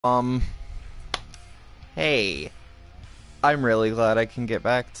Um, hey, I'm really glad I can get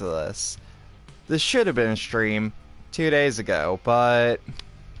back to this. This should have been a stream 2 days ago, but,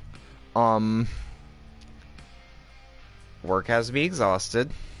 um, work has me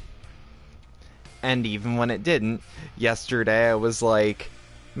exhausted. And even when it didn't, yesterday I was like,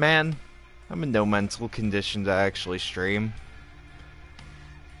 man, I'm in no mental condition to actually stream.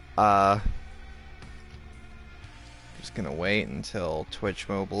 Just gonna wait until Twitch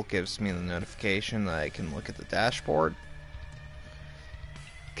Mobile gives me the notification that I can look at the dashboard.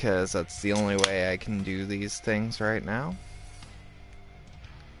 Because that's the only way I can do these things right now.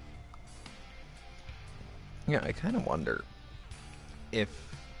 Yeah, I kind of wonder if,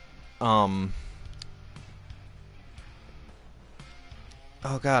 oh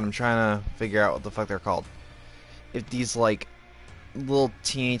god, I'm trying to figure out what the fuck they're called. If these, like, little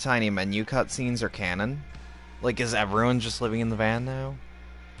teeny tiny menu cutscenes are canon. Like, is everyone just living in the van now?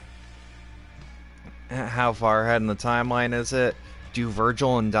 How far ahead in the timeline is it? Do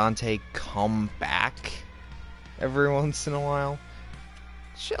Virgil and Dante come back every once in a while?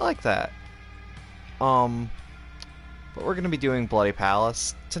 Shit like that. But we're gonna be doing Bloody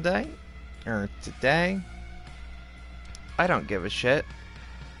Palace today. I don't give a shit.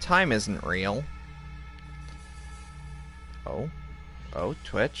 Time isn't real. Oh,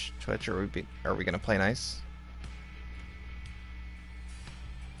 Twitch. Twitch, are we gonna play nice?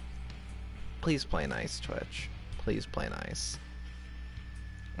 Please play nice, Twitch. Please play nice.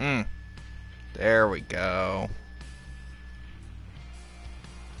 There we go.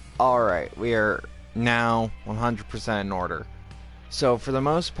 Alright, we are now 100% in order. So for the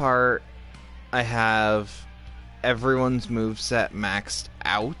most part, I have everyone's moveset maxed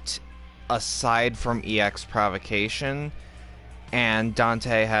out, aside from EX Provocation, and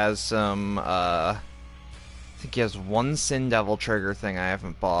Dante has some, I think he has one Sin Devil trigger thing I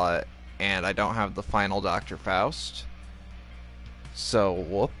haven't bought, and I don't have the final Dr. Faust. So,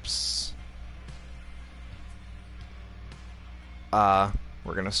 whoops. We're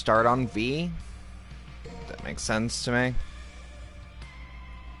gonna start on V. That makes sense to me.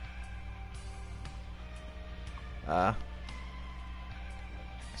 So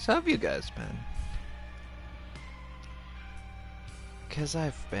how have you guys been? Because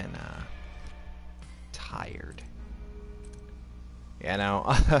I've been, tired. Yeah,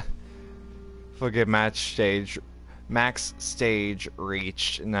 no. Fucking max stage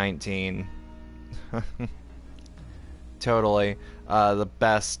reached 19. Totally. The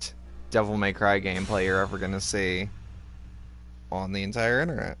best Devil May Cry gameplay you're ever gonna see on the entire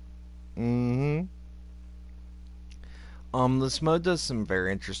internet. This mode does some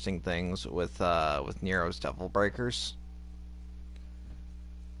very interesting things with Nero's Devil Breakers.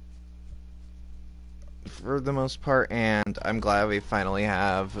 For the most part, and I'm glad we finally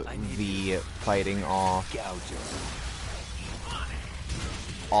have V fighting off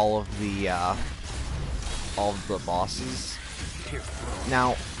all of the bosses.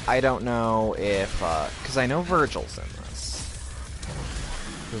 Now, I don't know if, because I know Virgil's in this.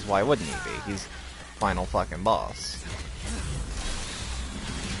 Because why wouldn't he be? He's final fucking boss.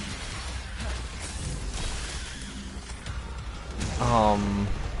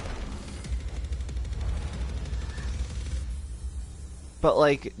 But,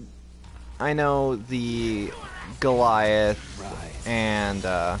 like, I know the Goliath and,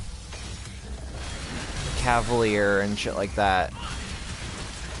 Cavalier and shit like that.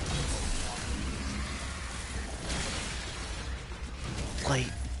 Like,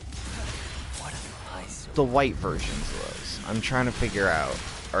 the white versions of those. I'm trying to figure out,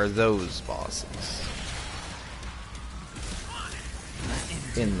 are those bosses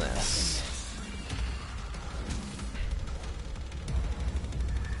in this?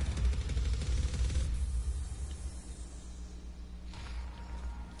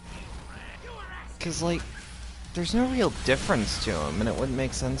 Because, like, there's no real difference to him, and it wouldn't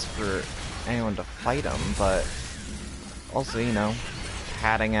make sense for anyone to fight him, but also, you know,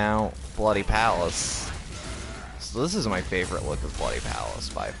 hatting out Bloody Palace. So this is my favorite look of Bloody Palace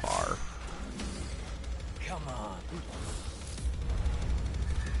by far. Come on.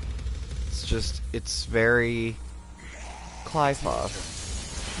 It's just, it's very Clyfoth.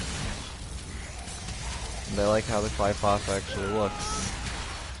 And I like how the Clyfoth actually looks.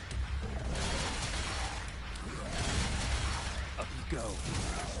 Go.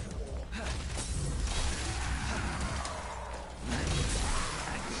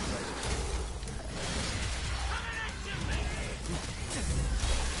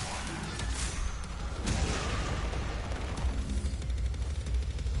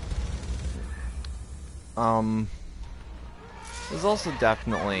 is also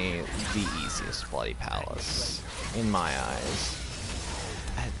definitely the easiest Bloody Palace, in my eyes.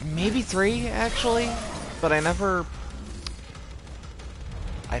 Maybe 3, actually, but I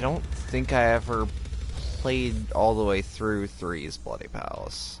don't think I ever played all the way through 3's Bloody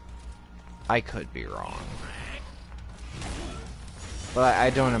Palace. I could be wrong. But I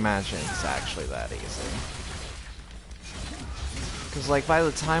don't imagine it's actually that easy. Because, like, by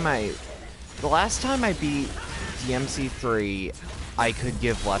the time the last time I beat DMC3, I could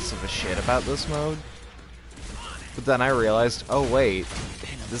give less of a shit about this mode. But then I realized, oh wait,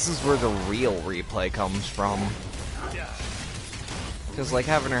 this is where the real replay comes from. Because, like,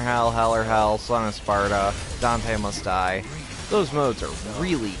 Heaven or Hell, Son of Sparta, Dante Must Die, those modes are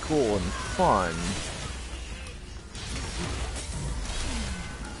really cool and fun.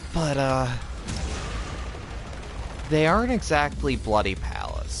 But, they aren't exactly Bloody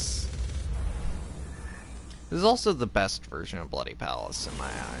Palace. This is also the best version of Bloody Palace in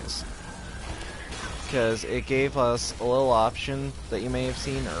my eyes. Because it gave us a little option that you may have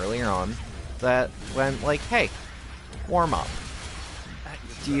seen earlier on that went like, hey, warm up.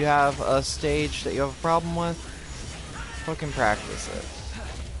 Do you have a stage that you have a problem with? Fucking practice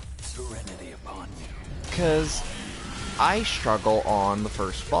it. Serenity upon you. Because I struggle on the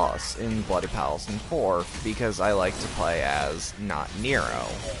first boss in Bloody Palace in 4 because I like to play as not Nero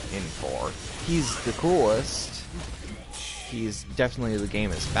in 4. He's the coolest. He's definitely the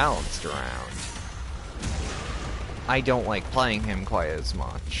game is balanced around. I don't like playing him quite as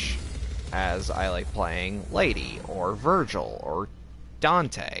much as I like playing Lady or Virgil or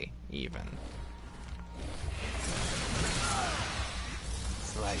Dante even.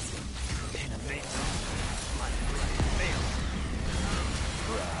 Slicing. Innovate.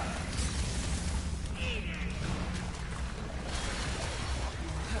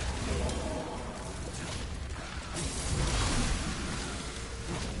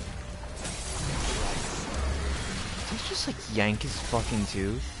 Did he just like yank his fucking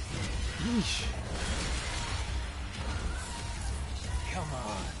tooth? Yeesh. Come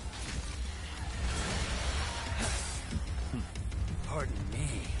on. Pardon me.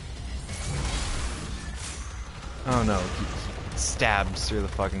 Oh no, he stabs through the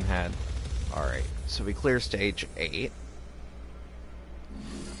fucking head. Alright, so we clear stage 8.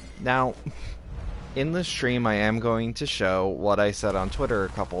 Now, in this stream I am going to show what I said on Twitter a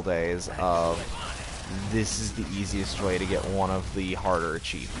couple days of this is the easiest way to get one of the harder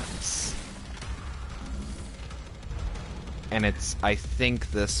achievements. And it's, I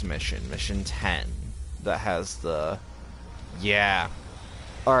think, this mission, mission 10, that has the... Yeah.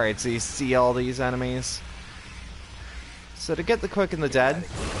 Alright, so you see all these enemies? So to get the quick and the dead,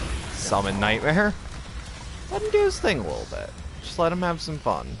 summon Nightmare. Let him do his thing a little bit. Just let him have some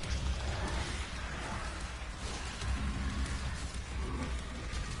fun.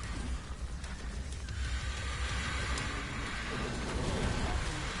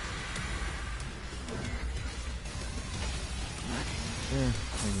 We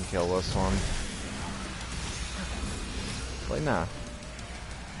can kill this one. Like, nah.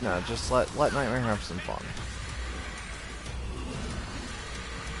 No, just let Nightmare have some fun.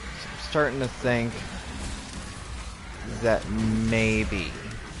 So I'm starting to think that maybe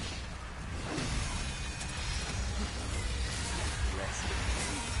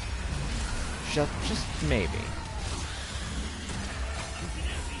just maybe.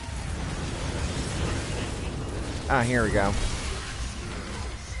 Ah, here we go.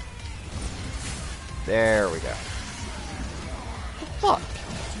 There we go. Fuck.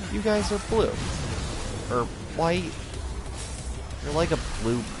 You guys are blue. Or white. You're like a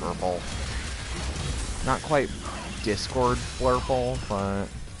blue purple. Not quite Discord blurple, but...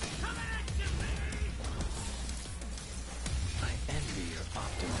 I envy your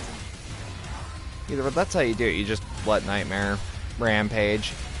optimism. Either way, that's how you do it. You just let Nightmare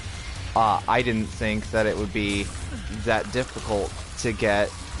rampage. I didn't think that it would be that difficult to get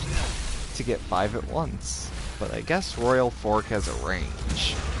 5 at once, but I guess Royal Fork has a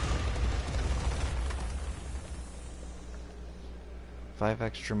range. 5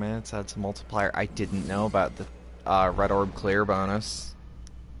 extra minutes adds a multiplier. I didn't know about the Red Orb Clear bonus.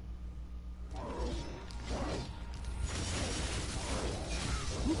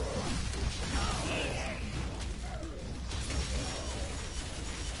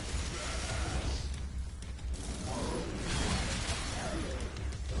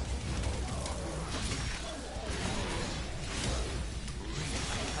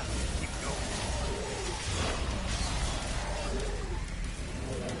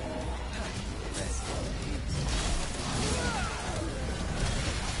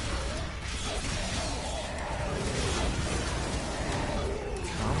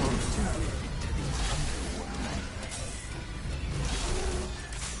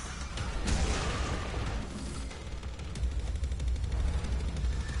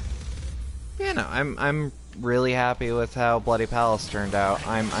 You know, I'm really happy with how Bloody Palace turned out.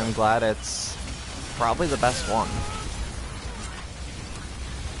 I'm glad it's probably the best one.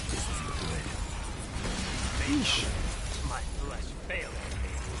 Yeesh. My flesh failed me.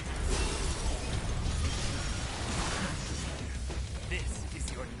 This is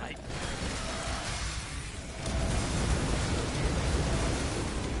your nightmare.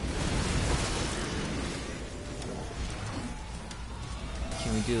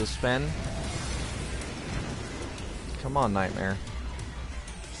 Can we do the spin? Come on, Nightmare.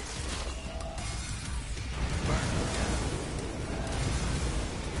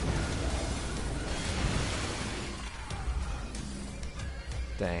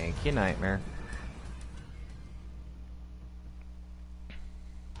 Thank you, Nightmare.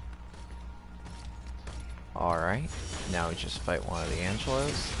 Alright, now we just fight one of the Angelos.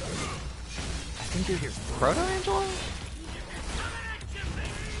 I think you're Proto-Angelo?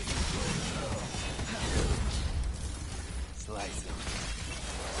 Slice him.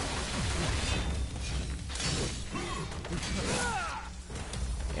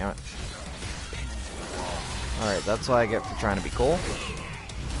 Damn it. Alright, that's what I get for trying to be cool.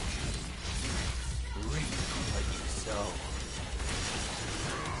 Reap what you sow.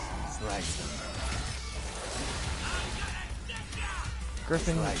 Slice him.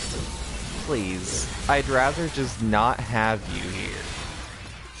 Griffin, please. I'd rather just not have you here.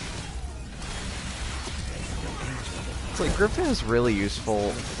 It's like Griffin is really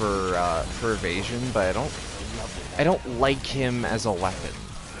useful for evasion, but I don't like him as a weapon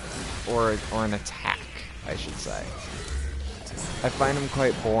or an attack, I should say. I find him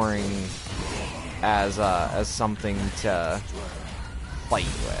quite boring as something to fight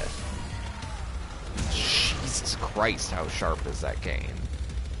with. Jesus Christ, how sharp is that cane?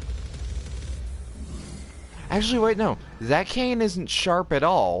 Actually, wait, no. That cane isn't sharp at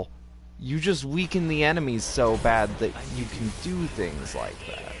all. You just weaken the enemies so bad that you can do things like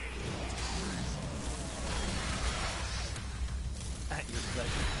that. At your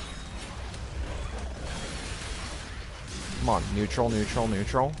pleasure. Come on, neutral, neutral,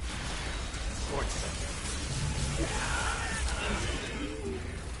 neutral. Scorch them.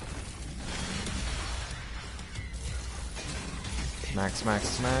 Smack, smack,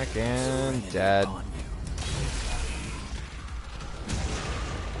 smack, and dead.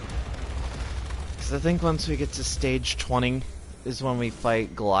 Because I think once we get to stage 20 is when we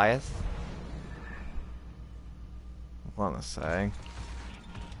fight Goliath. I want to say.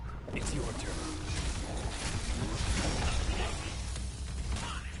 It's your turn.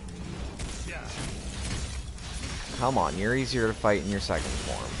 Come on, you're easier to fight in your second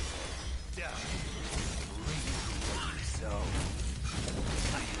form. So,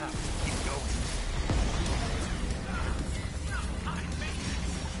 I have to keep going.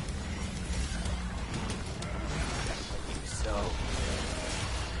 You sow.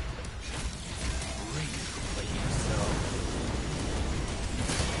 Reap what you sow.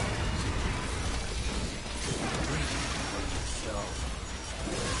 Reap what you sow.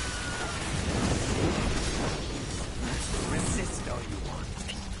 Resist all you want.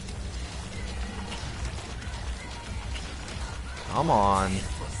 Come on.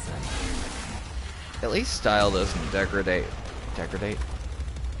 At least style doesn't degrade. Degrade?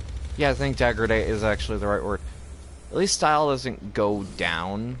 Yeah, I think degrade is actually the right word. At least style doesn't go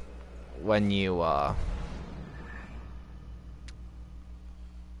down when you,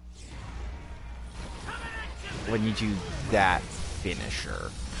 when you do that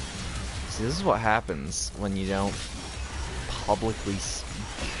finisher. See, this is what happens when you don't publicly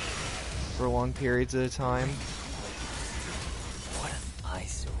speak for long periods at a time. What an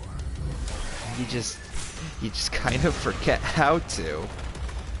eyesore. You just kind of forget how to.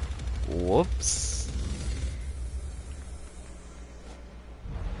 Whoops.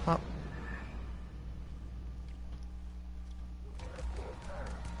 Huh.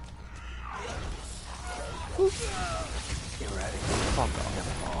 Fuck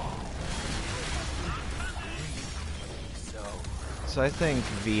off. So I think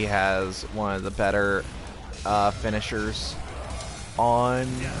V has one of the better finishers on.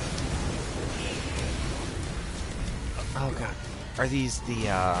 Oh god, are these the?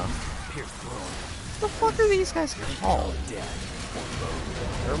 What the fuck are these guys called?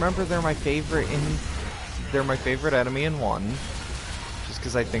 I remember they're my favorite enemy in 1, just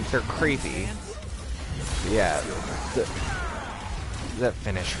because I think they're creepy. Yeah, that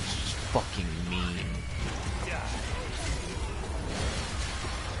finisher's just fucking mean.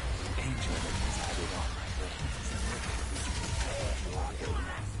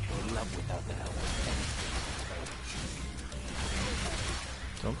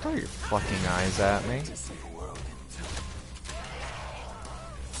 Don't Roll your fucking eyes at me.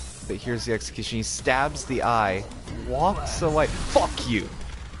 But here's the execution. He stabs the eye, walks away. Fuck you!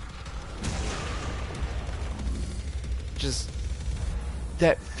 Just...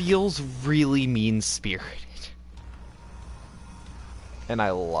 that feels really mean-spirited. And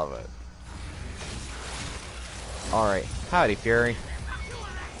I love it. Alright, howdy, Fury.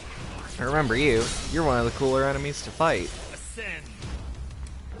 I remember you. You're one of the cooler enemies to fight. Ascend.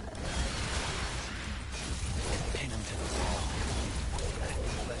 Pin him to the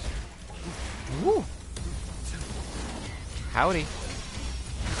wall. Woo! Howdy.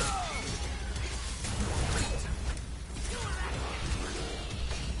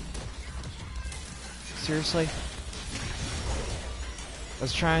 Seriously? I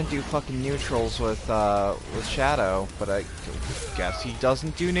was trying to do fucking neutrals with Shadow, but I guess he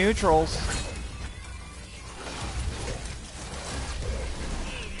doesn't do neutrals.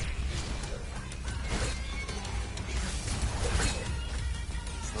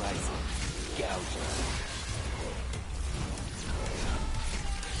 Slice. Gouge.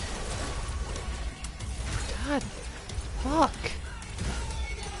 God, fuck.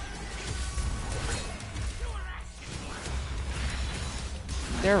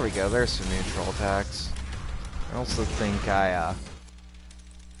 There we go, there's some neutral attacks. I also think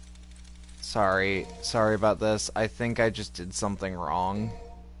sorry about this. I think I just did something wrong.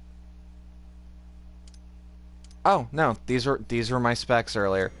 Oh, no, these were my specs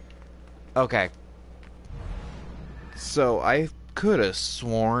earlier. Okay. So I could have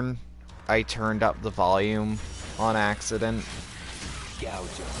sworn I turned up the volume on accident.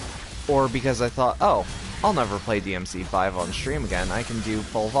 Gouge. Or because I thought, oh, I'll never play DMC5 on stream again. I can do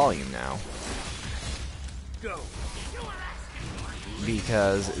full volume now. Go.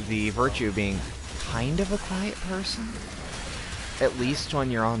 Because the virtue of being kind of a quiet person, at least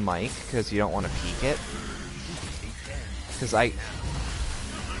when you're on mic, because you don't want to peek it. Because I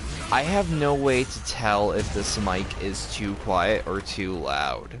have no way to tell if this mic is too quiet or too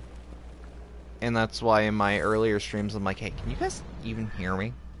loud. And that's why in my earlier streams I'm like, hey, can you guys even hear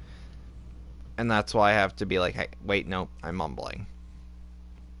me? And that's why I have to be like, hey, wait, no, I'm mumbling.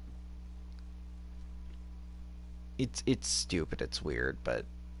 It's stupid, it's weird, but it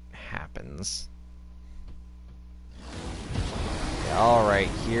happens. Yeah, alright,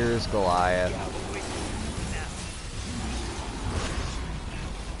 here's Goliath.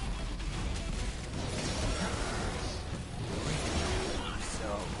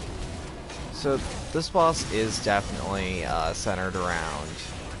 So this boss is definitely centered around.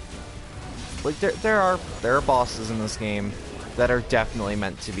 Like there are bosses in this game that are definitely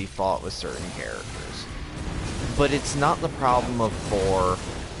meant to be fought with certain characters. But it's not the problem of 4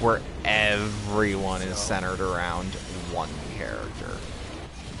 where everyone is centered around one character.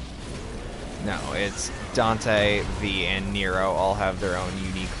 No, it's Dante, V, and Nero all have their own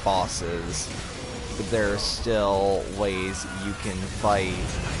unique bosses. But there are still ways you can fight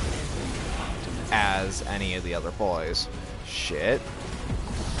as any of the other boys. Shit.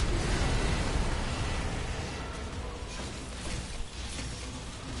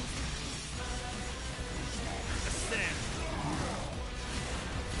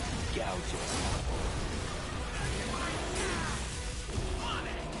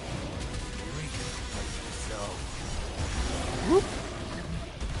 Whoop.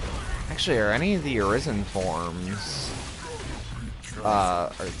 Actually, are any of the Arisen forms,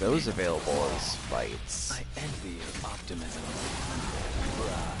 are those available as fights? I envy your optimism.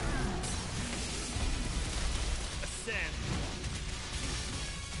 Ascend.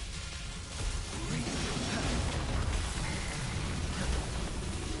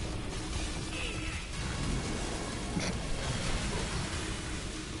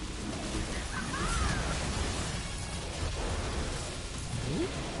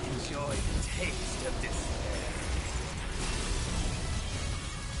 Enjoy the taste of despair.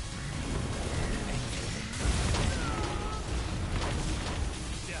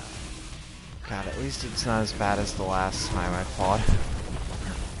 God, at least it's not as bad as the last time I fought.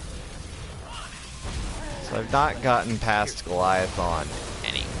 So I've not gotten past Goliath on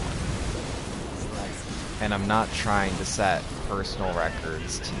anyone. And I'm not trying to set personal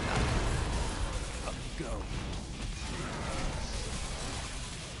records tonight.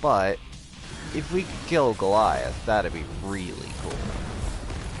 But if we could kill Goliath, that'd be really cool.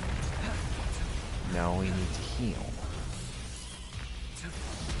 No, we need to heal.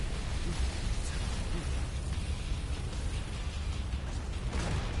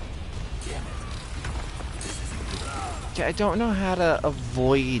 Okay, I don't know how to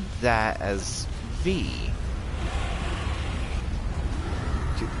avoid that as V.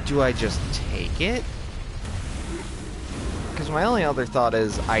 Do I just take it? Because my only other thought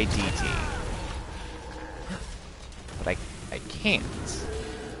is IDT. But I can't.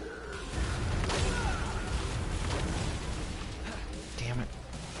 Damn it.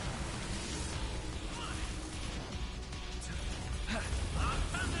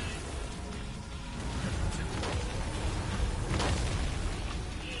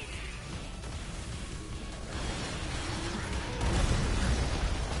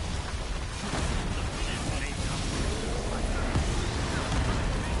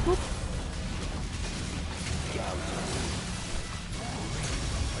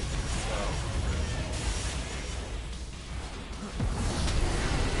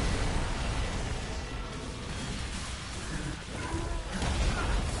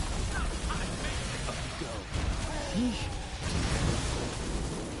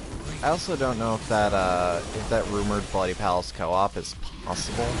 I also don't know if that rumored Bloody Palace co-op is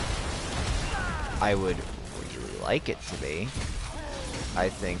possible. I would really like it to be. I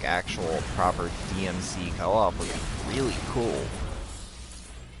think actual proper DMC co-op would be really cool.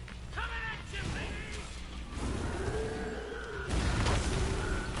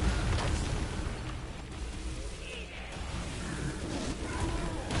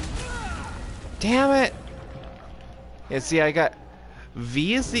 Damn it! Yeah, see, I got...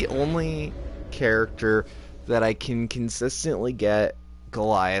 V is the only character that I can consistently get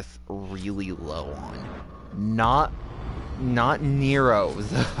Goliath really low on. Not Nero,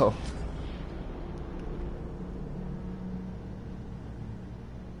 though.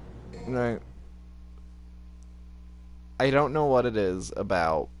 No. I don't know what it is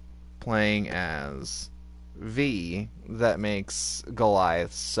about playing as V that makes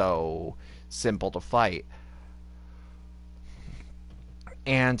Goliath so simple to fight.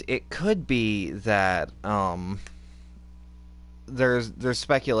 And it could be that there's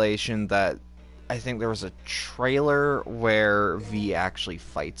speculation that I think there was a trailer where V actually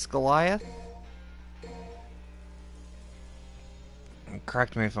fights Goliath.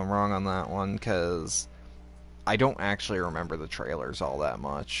 Correct me if I'm wrong on that one, because I don't actually remember the trailers all that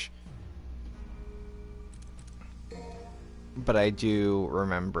much. But I do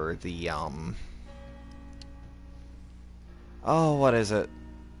remember the oh, what is it?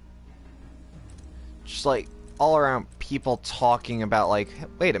 Just like all around people talking about like,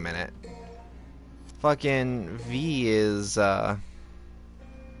 wait a minute. Fucking V is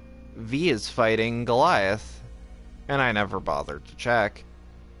fighting Goliath. And I never bothered to check.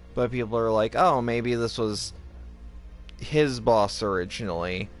 But people are like, oh, maybe this was his boss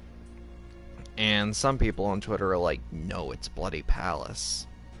originally. And some people on Twitter are like, no, it's Bloody Palace.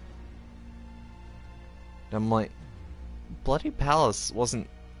 And I'm like, Bloody Palace wasn't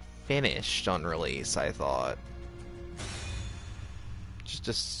finished on release, I thought. Just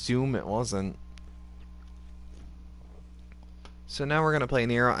assume it wasn't. So now we're gonna play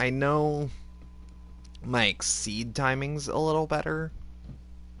Nero. I know my exceed timing's a little better.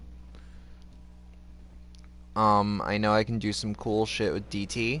 I know I can do some cool shit with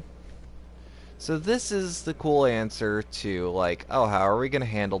DT. So this is the cool answer to, like, oh, how are we gonna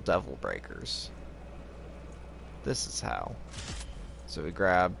handle Devil Breakers? This is how. So we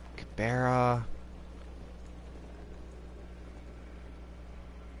grab Cabera.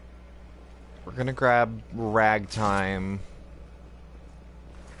 We're gonna grab Ragtime.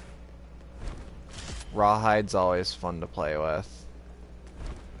 Rawhide's always fun to play with.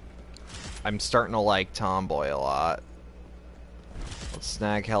 I'm starting to like Tomboy a lot. Let's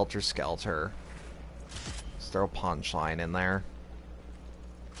snag Helter Skelter. Let's throw Punchline in there.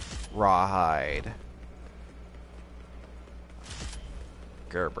 Rawhide.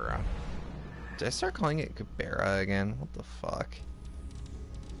 Gerbera. Did I start calling it Cabera again? What the fuck?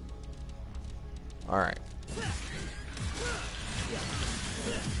 Alright.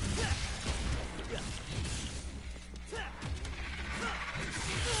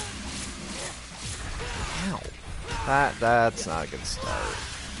 Ow. That's not a good start.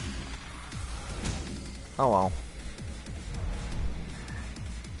 Oh well.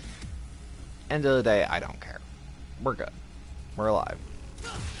 End of the day, I don't care. We're good. We're alive.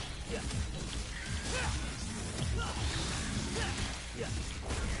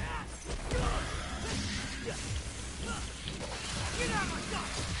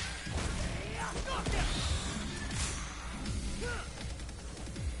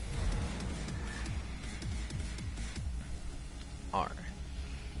 Alright.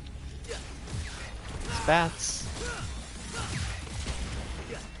 Bats.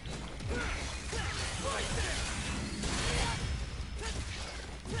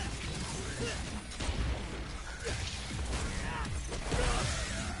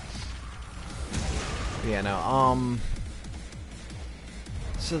 Yeah, no,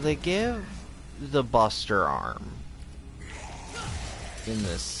 so they give the Buster arm in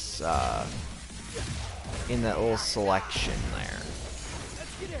this, in that little selection there.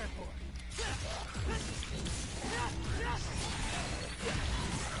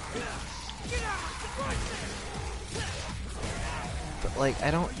 But, like,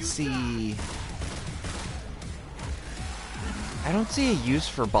 I don't see a use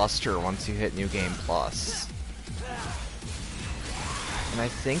for Buster once you hit New Game Plus. And I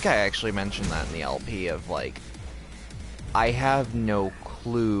think I actually mentioned that in the LP of, like, I have no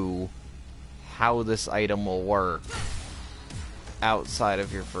clue how this item will work outside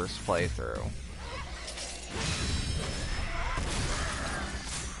of your first playthrough.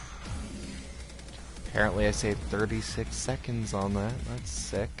 Apparently I saved 36 seconds on that. That's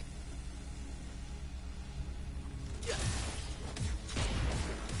sick.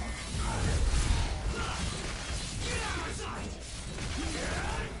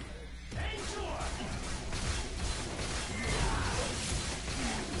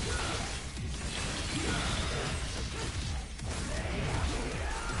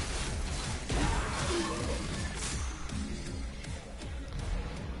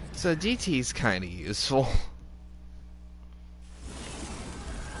 So DT's kind of useful.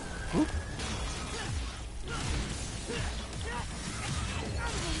 Whoop.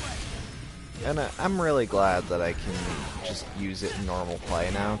 And I'm really glad that I can just use it in normal play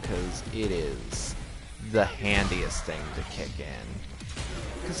now, because it is the handiest thing to kick in.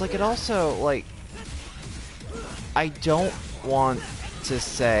 Because, like, it also, like, I don't want to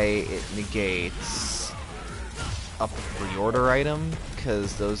say it negates a pre-order item,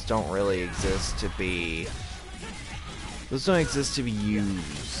 because those don't really exist to be... Those don't exist to be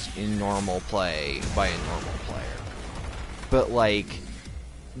used in normal play by a normal player. But, like,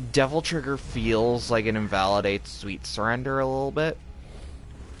 Devil Trigger feels like it invalidates Sweet Surrender a little bit.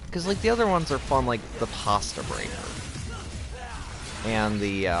 Because, like, the other ones are fun, like the Pasta Breaker. And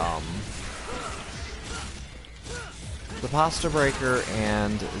the Pasta Breaker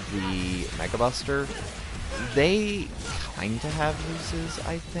and the Mega Buster, they kind of have uses,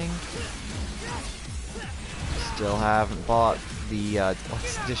 I think. Still haven't bought the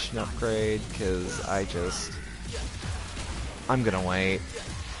Deluxe Edition upgrade, because I'm gonna wait.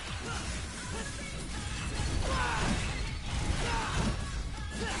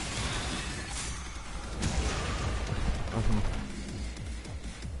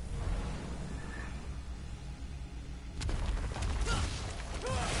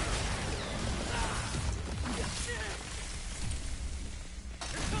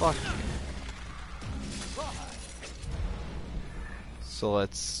 Fuck. So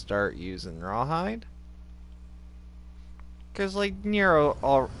let's start using Rawhide. Because, like,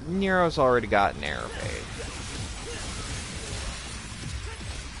 Nero's already got an arrow page.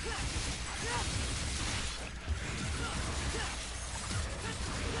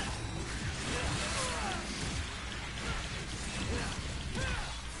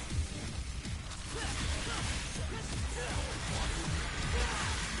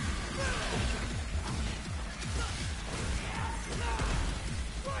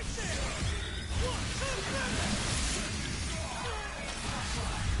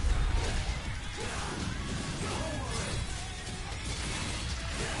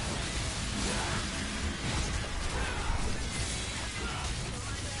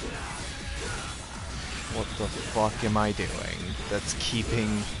 What the fuck am I doing that's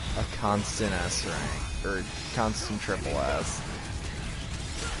keeping a constant S rank, or constant triple S?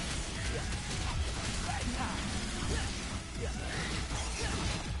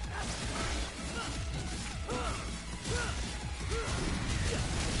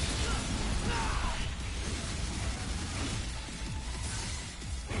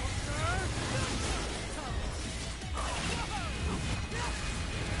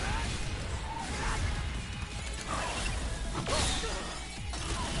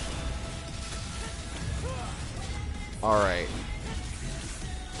 Alright.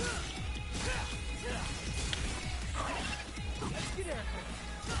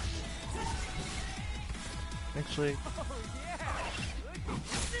 Actually...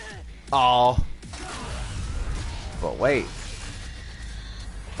 Oh. But wait.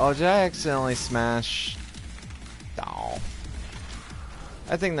 Oh, did I accidentally smash... Oh.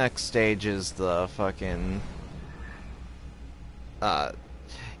 I think next stage is the fucking...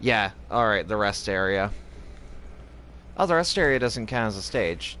 Yeah, alright, the rest area. Oh, the rest area doesn't count as a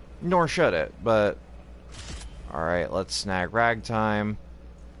stage. Nor should it, but... Alright, let's snag Ragtime.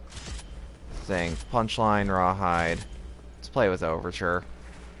 Think, Punchline, Rawhide. Let's play with Overture.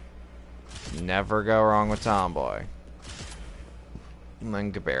 Never go wrong with Tomboy. And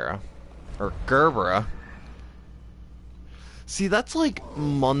then Gabera. Or Gerbera. See, that's like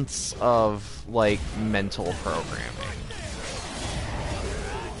months of, like, mental programming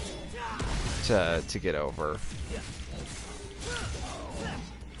to get over.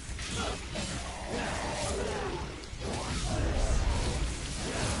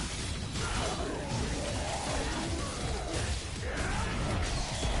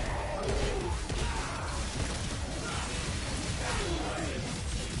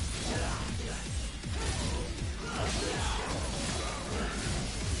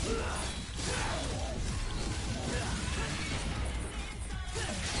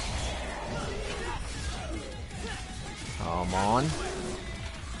 Come on.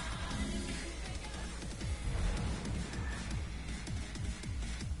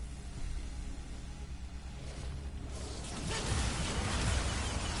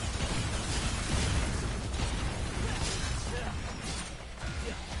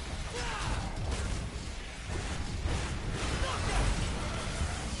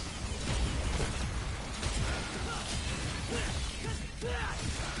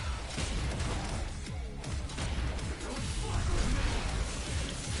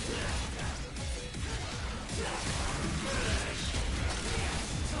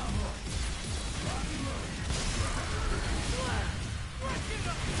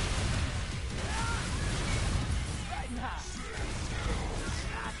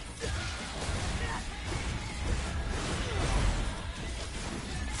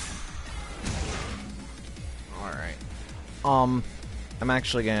 I'm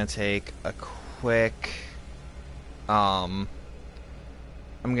actually gonna take a quick, I'm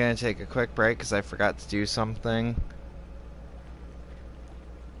gonna take a quick break because I forgot to do something.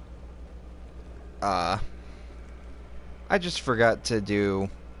 I just forgot to do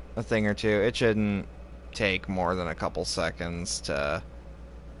a thing or two. It shouldn't take more than a couple seconds to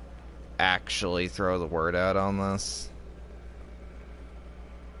actually throw the word out on this.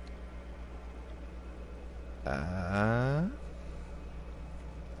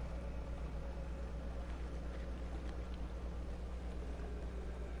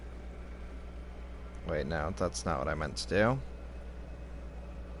 Wait, no, that's not what I meant to do.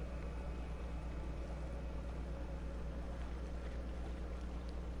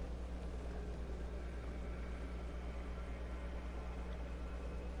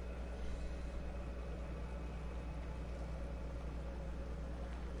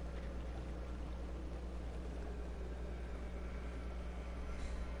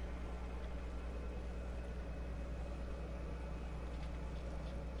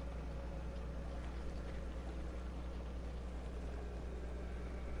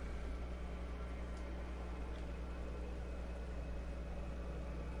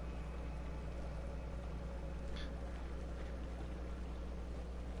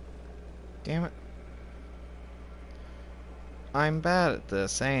 Damn it. I'm bad at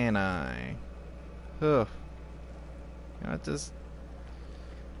this, ain't I? Ugh. You know, just...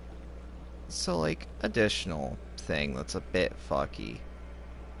 So, like, additional thing that's a bit fucky.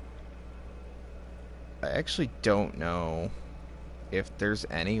 I actually don't know if there's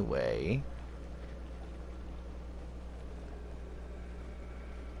any way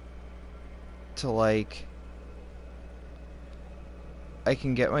to, like... I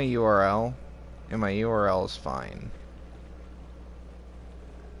can get my URL, and my URL is fine.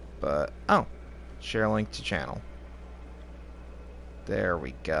 But, oh, share link to channel. There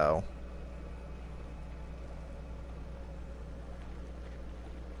we go.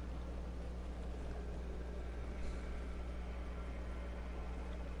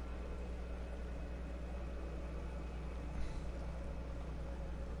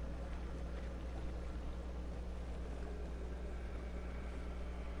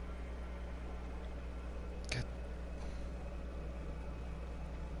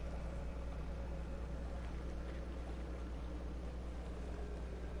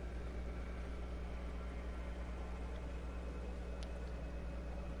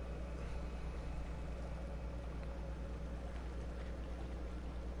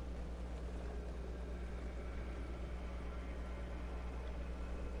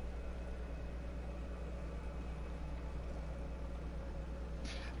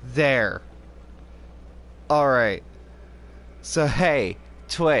 There. Alright. So, hey,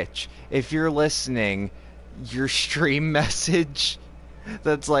 Twitch, if you're listening, your stream message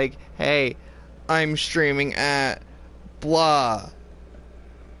that's like, hey, I'm streaming at blah.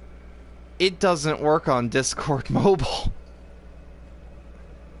 It doesn't work on Discord mobile.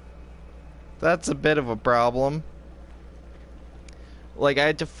 That's a bit of a problem. Like,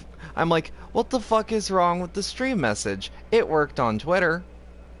 I'm like, what the fuck is wrong with the stream message? It worked on Twitter.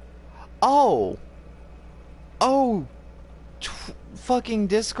 Oh! Oh! Fucking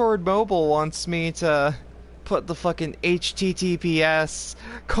Discord Mobile wants me to put the fucking HTTPS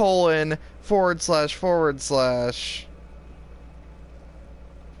colon //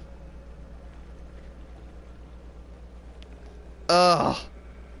 Ugh.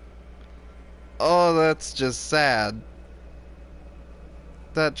 Oh, that's just sad.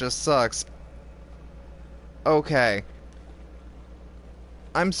 That just sucks. Okay.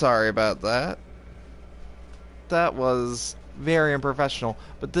 I'm sorry about that. That was very unprofessional,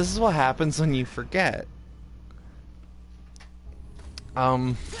 but this is what happens when you forget.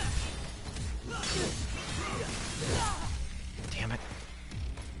 Damn it.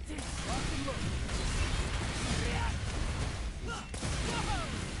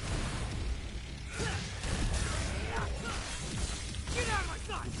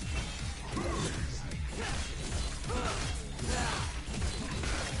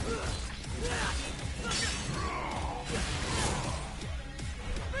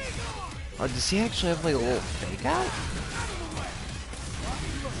 Oh, does he actually have like a little fake out?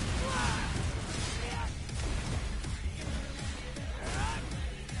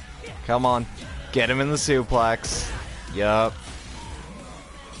 Come on. Get him in the suplex. Yup.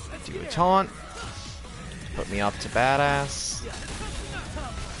 Do a taunt. Put me up to badass.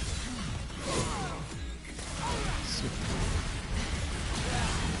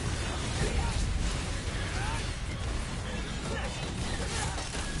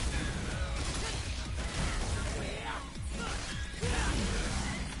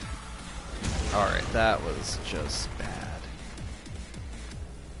 Alright, that was just bad.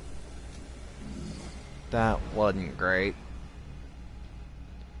 That wasn't great.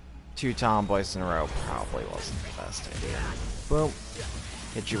 2 tomboys in a row probably wasn't the best idea. Boom.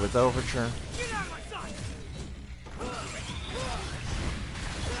 Hit you with Overture.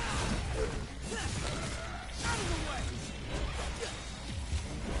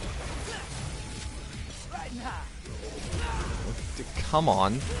 Come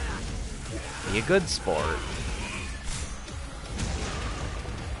on. Be a good sport.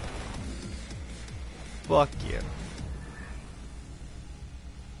 Fuck you.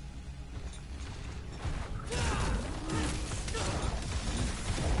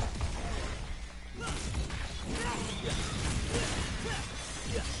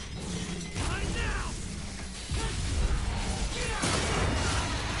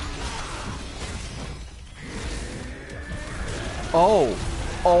 Oh!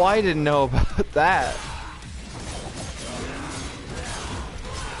 Oh, I didn't know about that.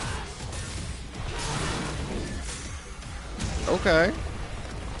 Okay.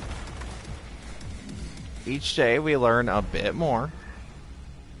 Each day we learn a bit more.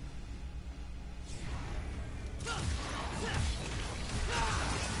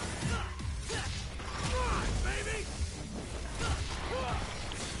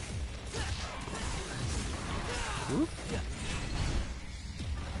 Whoop.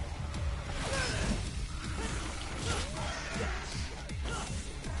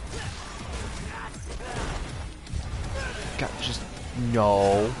 God, just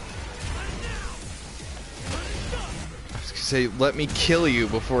no. I was gonna say, let me kill you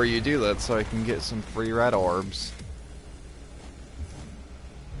before you do that so I can get some free red orbs.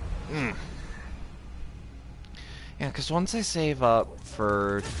 Yeah, because once I save up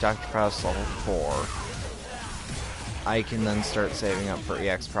for Dr. Faust level 4, I can then start saving up for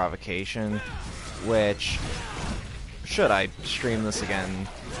EX Provocation, which, should I stream this again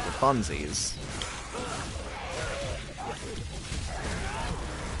for funsies.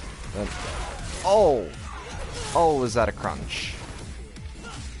 But, oh! Oh, was that a crunch?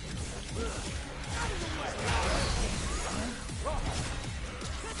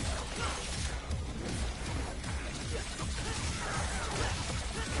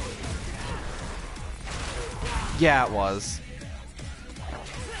 Yeah, it was.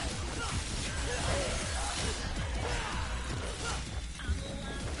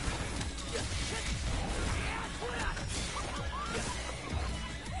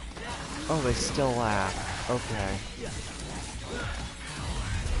 Oh, they still laugh. Okay.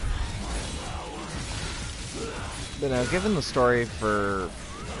 But now, given the story for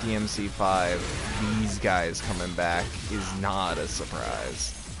DMC5, these guys coming back is not a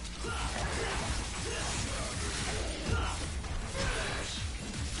surprise.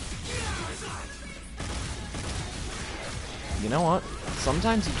 You know what?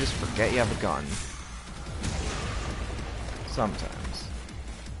 Sometimes you just forget you have a gun. Sometimes.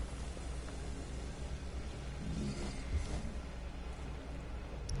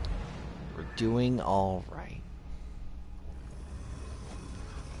 doing all right.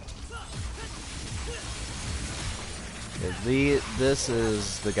 This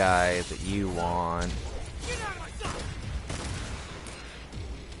is the guy that you want.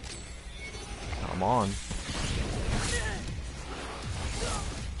 Come on.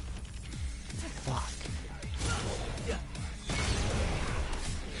 Fuck.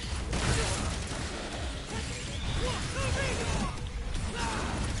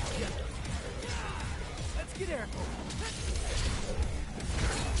 Let's get airborne.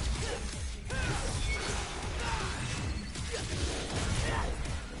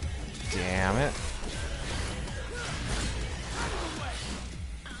 Damn it.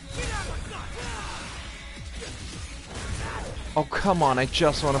 Oh, come on, I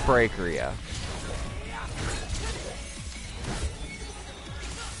just want to breaker ya.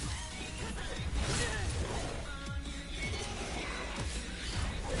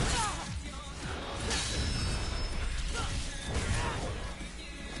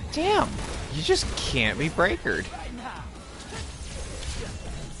 Damn, you just can't be breakered.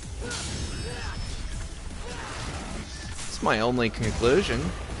 That's my only conclusion.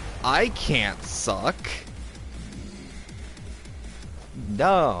 I can't suck.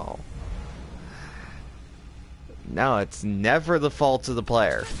 No. No, it's never the fault of the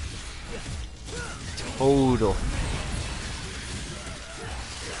player. Total.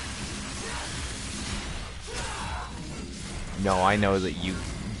 No, I know that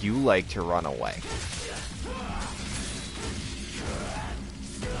you like to run away.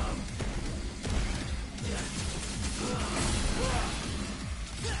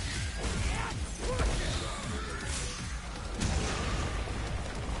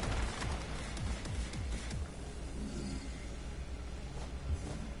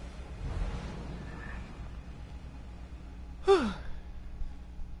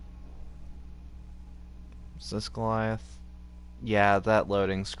 Is this Goliath? Yeah, that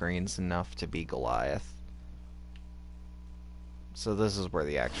loading screen's enough to be Goliath. So this is where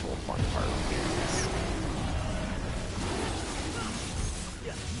the actual fun part begins.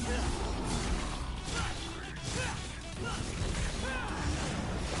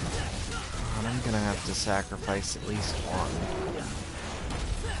 And I'm gonna have to sacrifice at least one.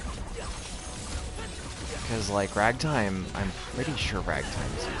 Because, like, Ragtime, I'm pretty sure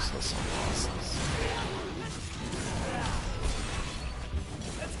Ragtime's useless on bosses.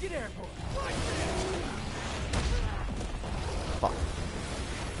 Let's get airborne. Fuck.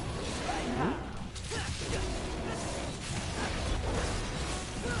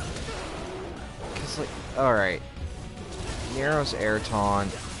 Because, like, alright. Nero's air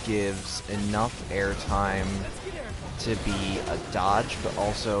taunt gives enough airtime to be a dodge, but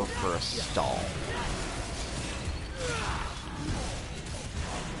also for a stall.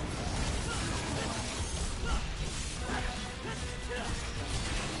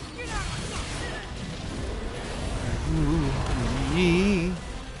 Ooh-wee.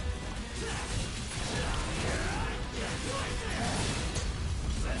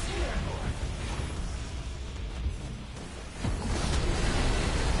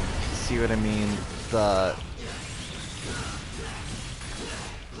 See what I mean? The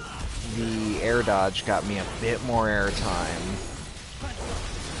air dodge got me a bit more air time.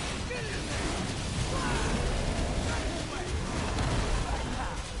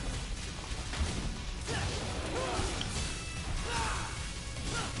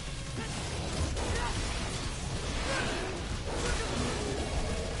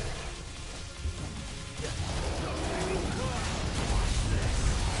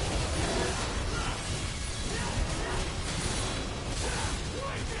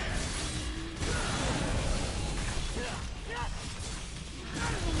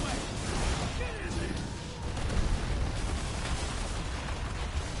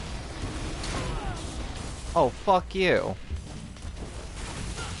 Oh, fuck you.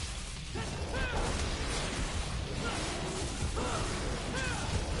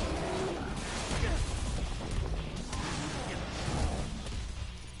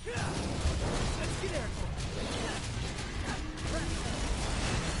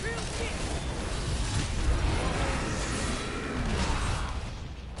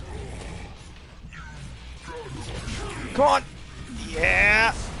 Come on!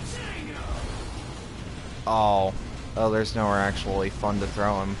 Yeah! Oh. Oh, there's nowhere actually fun to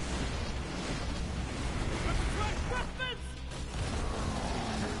throw him.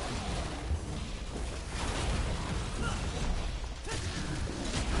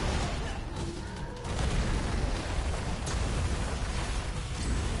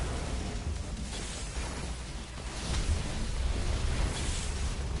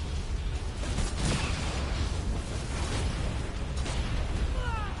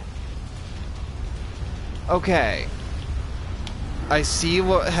 Okay. I see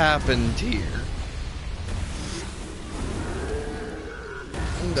what happened here.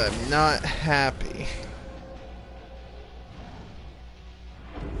 And I'm not happy.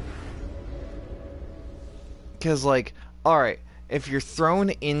 Because, like, alright, if you're thrown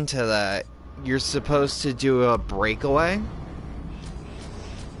into that, you're supposed to do a breakaway.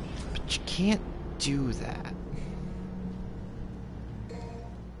 But you can't do that.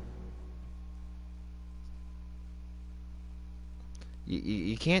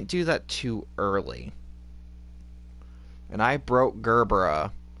 You can't do that too early. And I broke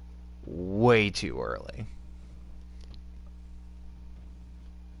Gerbera way too early.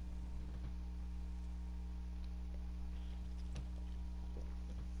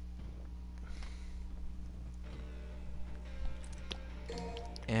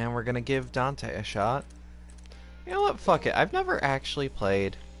 And we're gonna give Dante a shot. You know what? Fuck it. I've never actually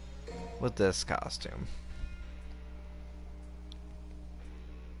played with this costume.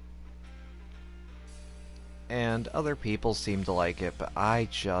 And other people seem to like it, but I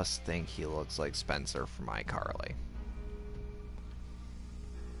just think he looks like Spencer from iCarly.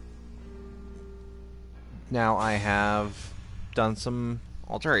 Now I have done some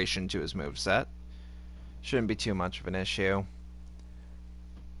alteration to his moveset. Shouldn't be too much of an issue.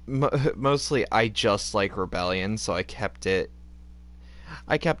 Mostly I just like Rebellion, so I kept it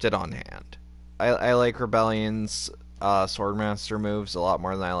on hand. I like Rebellion's Swordmaster moves a lot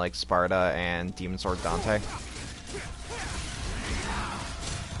more than I like Sparta and Demon Sword Dante.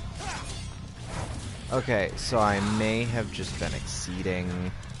 Okay, so I may have just been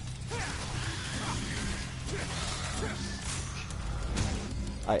exceeding.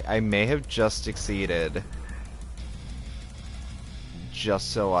 I may have just exceeded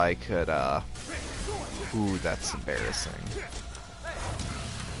just so I could, ooh, that's embarrassing.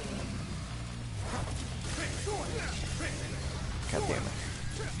 God damn it.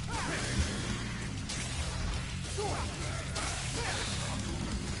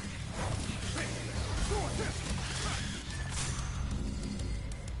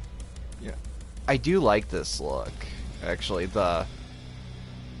 Yeah. I do like this look, actually. The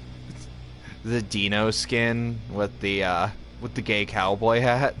Dino skin with the gay cowboy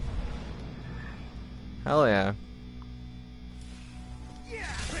hat. Hell yeah.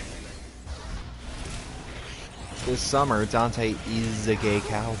 This summer, Dante is a gay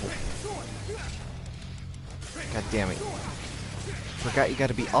cowboy. God damn it. Forgot you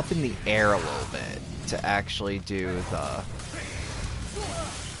gotta be up in the air a little bit to actually do the...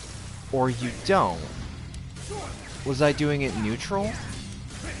 Or you don't. Was I doing it neutral?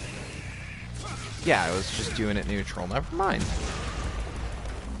 Yeah, I was just doing it neutral. Never mind.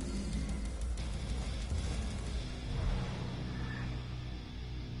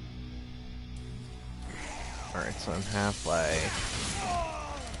 Alright, so I'm halfway.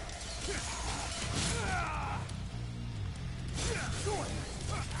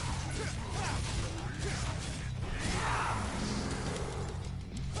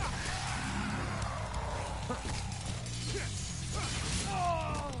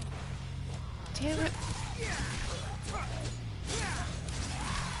 Damn it.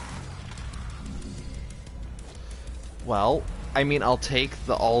 Well, I mean, I'll take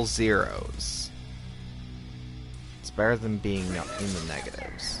the all zeros. It's better than being in the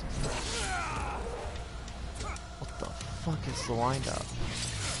negatives. What the fuck is the windup?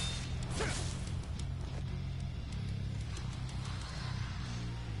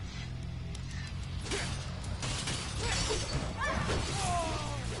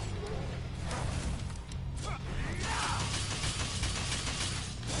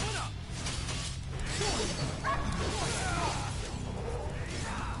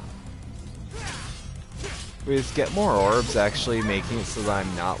 We just get more orbs, actually making it so that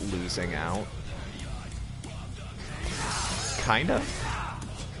I'm not losing out. Kinda.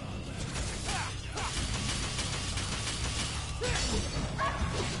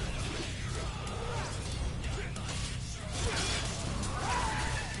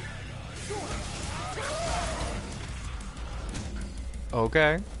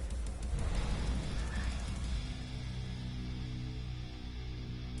 Okay.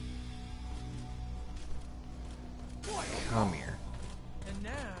 Come here. And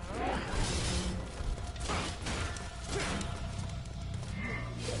now...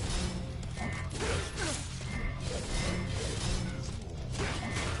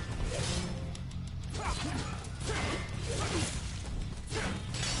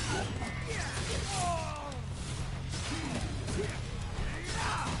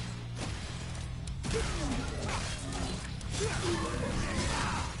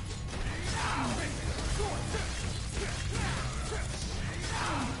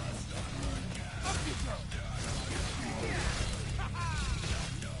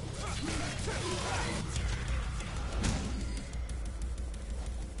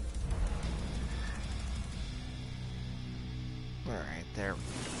 Alright, there.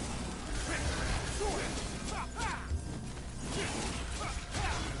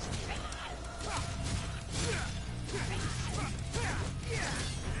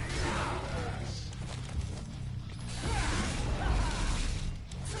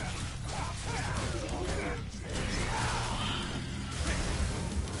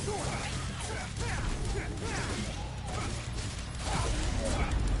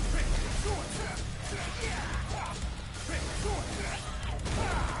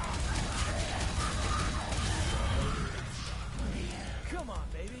 Come on,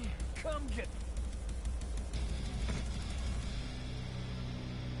 baby. Come get me.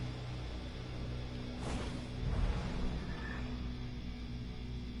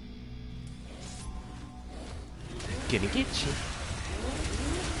 Gonna get you.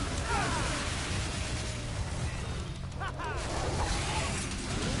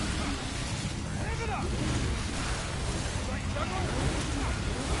 Live it up. Right, juggler.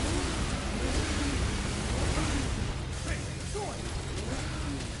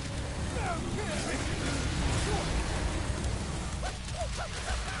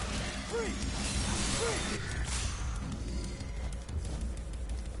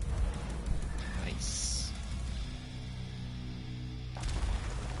 Nice.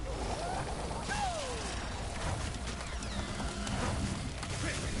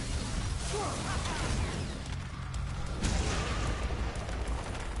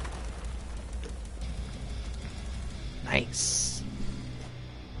 Nice.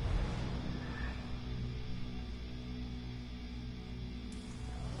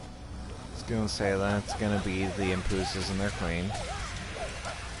 I was gonna say that's gonna be the Impulses and their queen.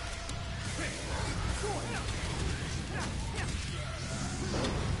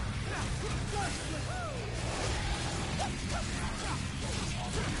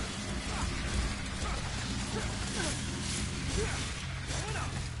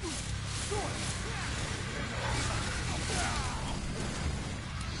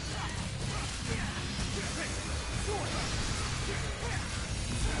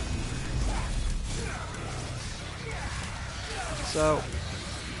 So,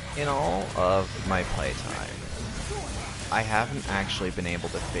 in all of my playtime, I haven't actually been able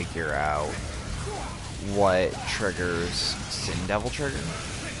to figure out what triggers Sin Devil Trigger.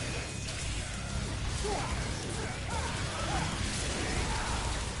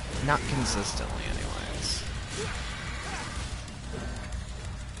 Not consistently, anyways.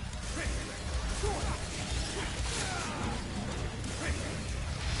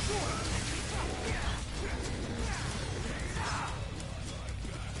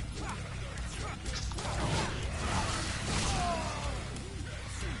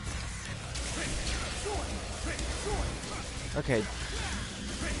 Okay.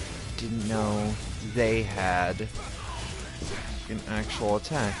 Didn't know they had an actual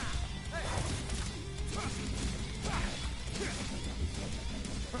attack.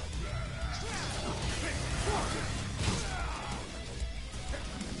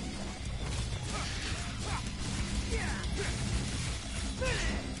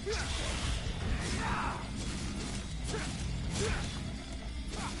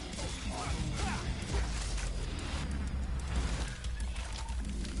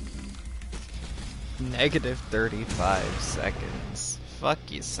 Negative 35 seconds.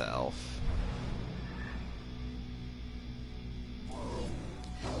 Fuck yourself.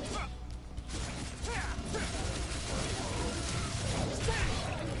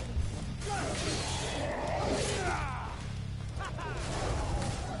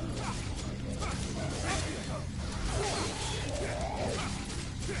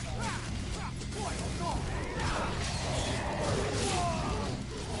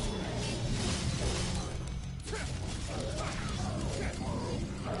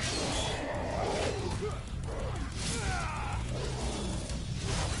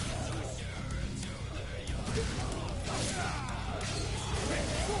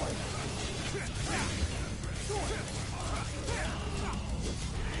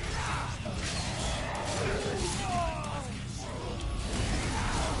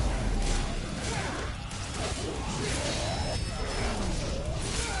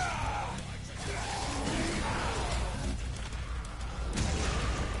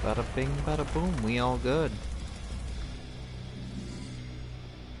 Bada bing, bada boom, we all good.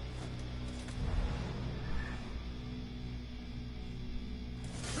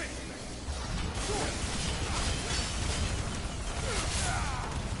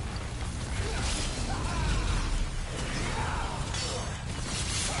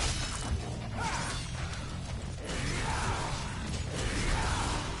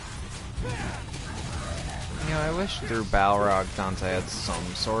 You know, I I wish through Balrog Dante had some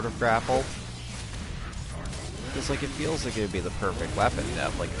sort of grapple. Because, like, it feels like it would be the perfect weapon to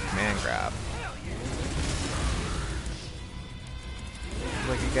have, like, a command grab.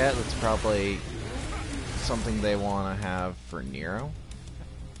 Like, I get that's probably something they want to have for Nero.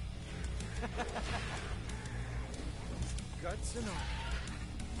 Guts and all.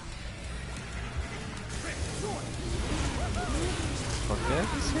 What did I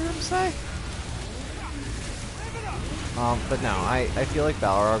just hear him say? But no, I feel like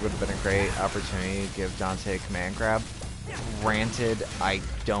Balrog would have been a great opportunity to give Dante a command grab. Granted, I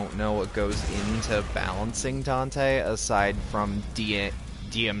don't know what goes into balancing Dante, aside from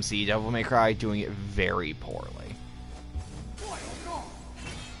DMC Devil May Cry doing it very poorly.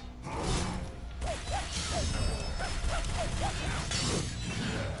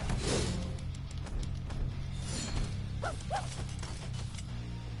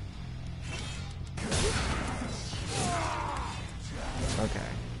 Okay.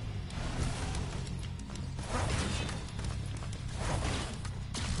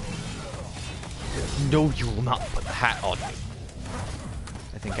 No, you will not put the hat on me.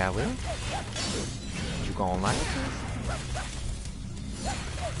 I think I will. You gonna like it?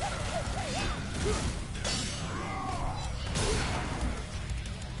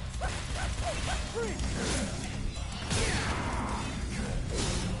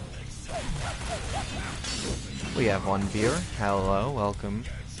 We have one viewer. Hello, welcome.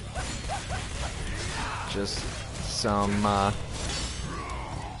 Just some,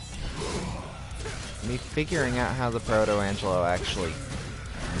 me figuring out how the Proto-Angelo actually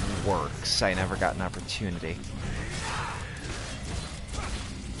works. I never got an opportunity.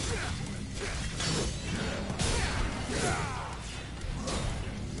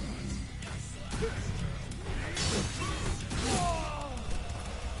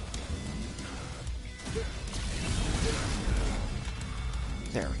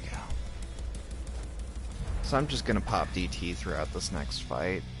 There we go. So I'm just gonna pop DT throughout this next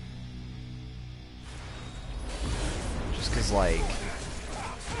fight. Just cause, like,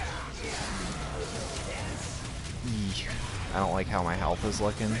 I don't like how my health is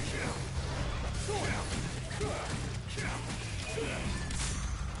looking.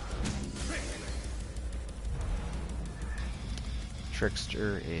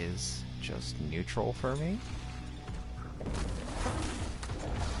 Trickster is just neutral for me.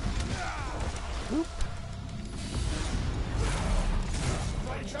 Oop.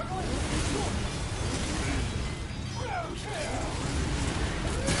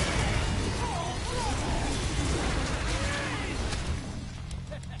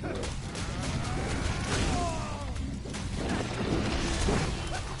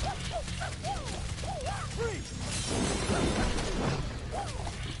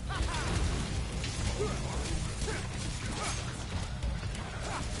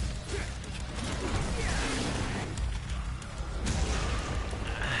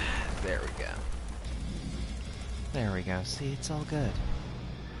 There we go. There we go. See, it's all good.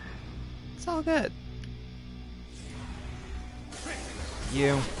 It's all good.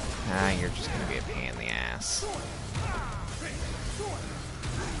 You? Ah, you're just gonna be a pain in the ass.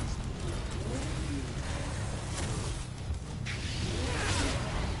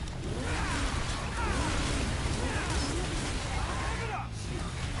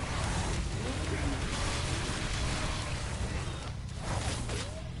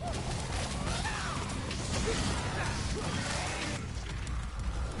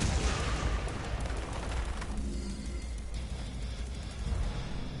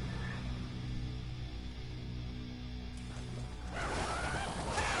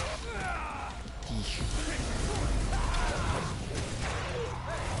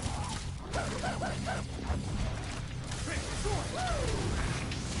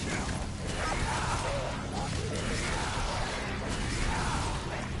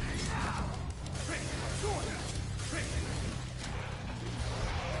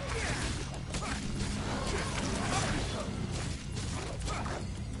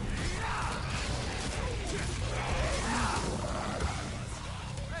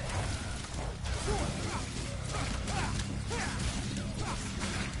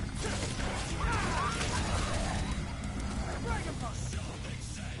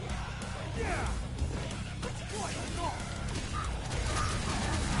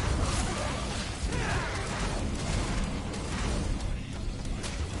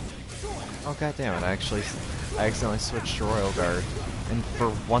 Oh god damn it, I accidentally switched to Royal Guard, and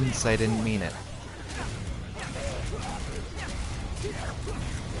for once I didn't mean it.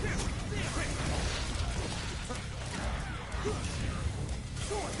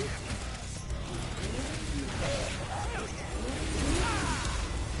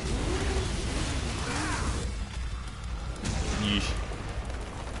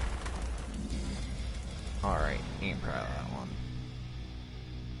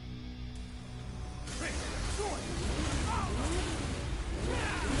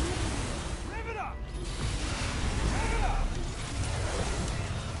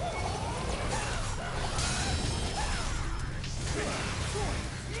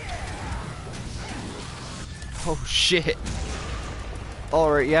 Oh shit.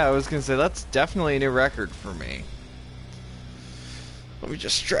 Alright, yeah, I was gonna say, that's definitely a new record for me. Let me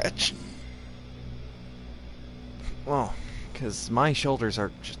just stretch. Well, because my shoulders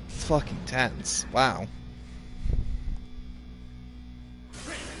are just fucking tense. Wow.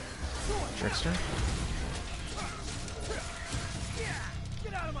 Trickster?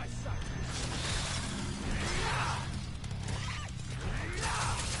 Get out of my sight!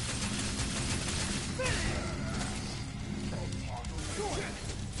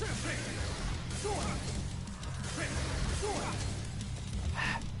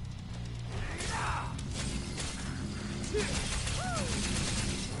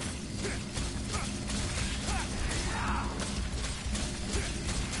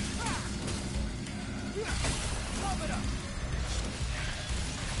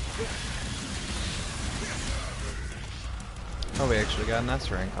 Oh, we actually got an S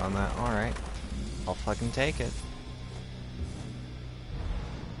rank on that. Alright. I'll fucking take it.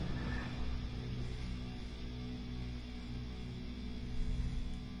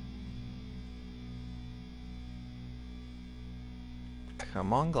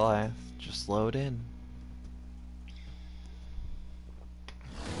 Come on, Goliath. Just load in.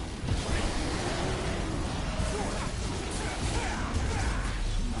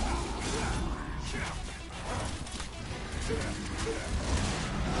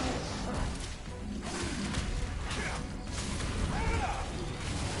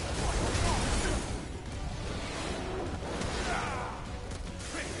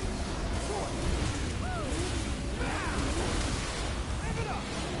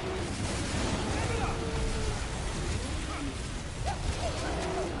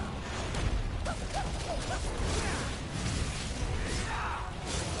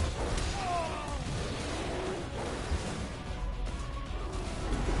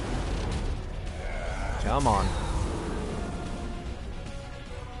 Come on.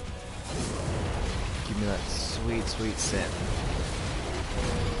 Give me that sweet, sweet sin.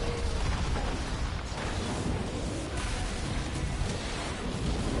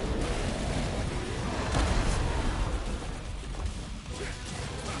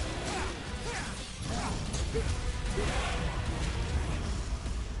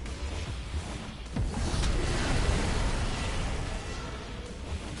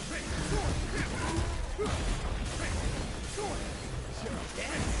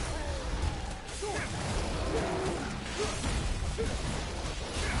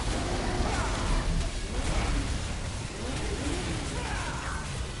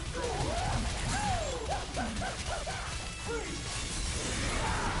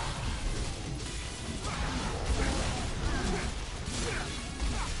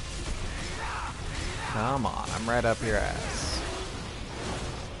 Come on, I'm right up your ass.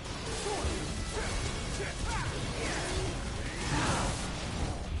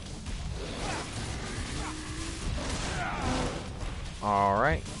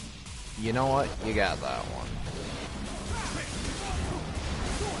 Alright. You know what? You got that one.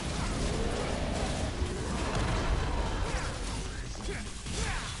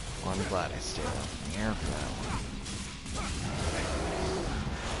 Well, I'm glad I stayed up in the air for that one.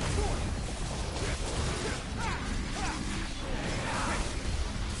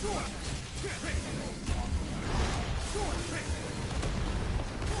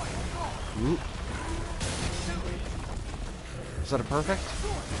 Ooh. Is that a perfect?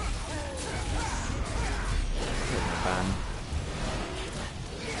 Fun.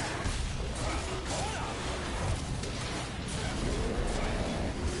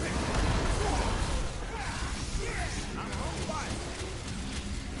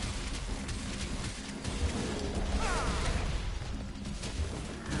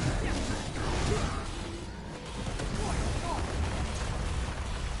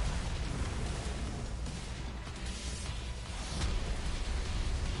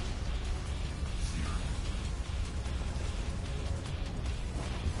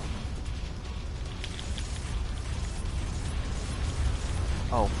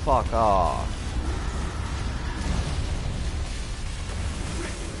 Oh, fuck off.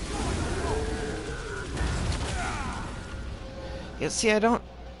 Yeah, see, I don't...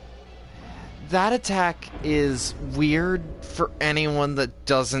 That attack is weird for anyone that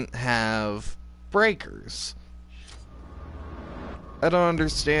doesn't have breakers. I don't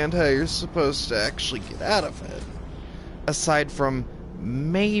understand how you're supposed to actually get out of it. Aside from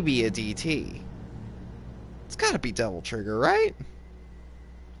maybe a DT. It's gotta be double trigger, right?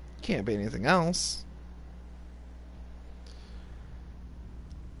 Can't be anything else.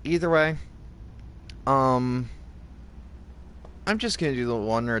 Either way, I'm just gonna do the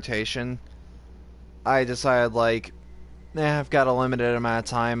one rotation I decided, like, I've got a limited amount of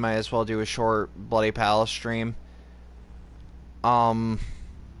time, might as well do a short Bloody Palace stream. So,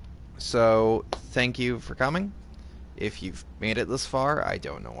 thank you for coming. If you've made it this far, I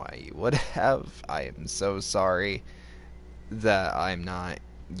don't know why you would have. I am so sorry that I'm not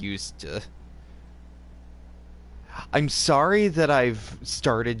used to... I'm sorry that I've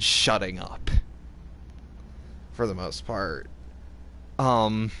started shutting up. For the most part.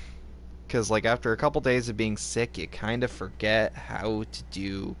 Because, like, after a couple days of being sick, you kind of forget how to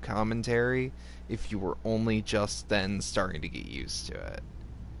do commentary if you were only just then starting to get used to it.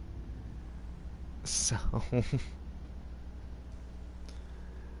 So...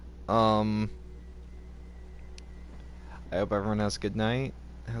 I hope everyone has a good night,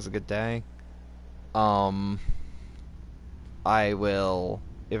 has a good day. I will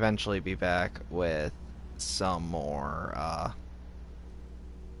eventually be back with some more,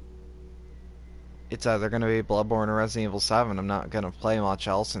 it's either going to be Bloodborne or Resident Evil 7. I'm not going to play much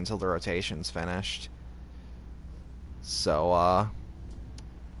else until the rotation's finished. So,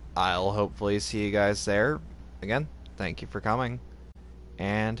 I'll hopefully see you guys there. Again, thank you for coming,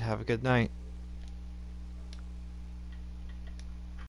 and have a good night.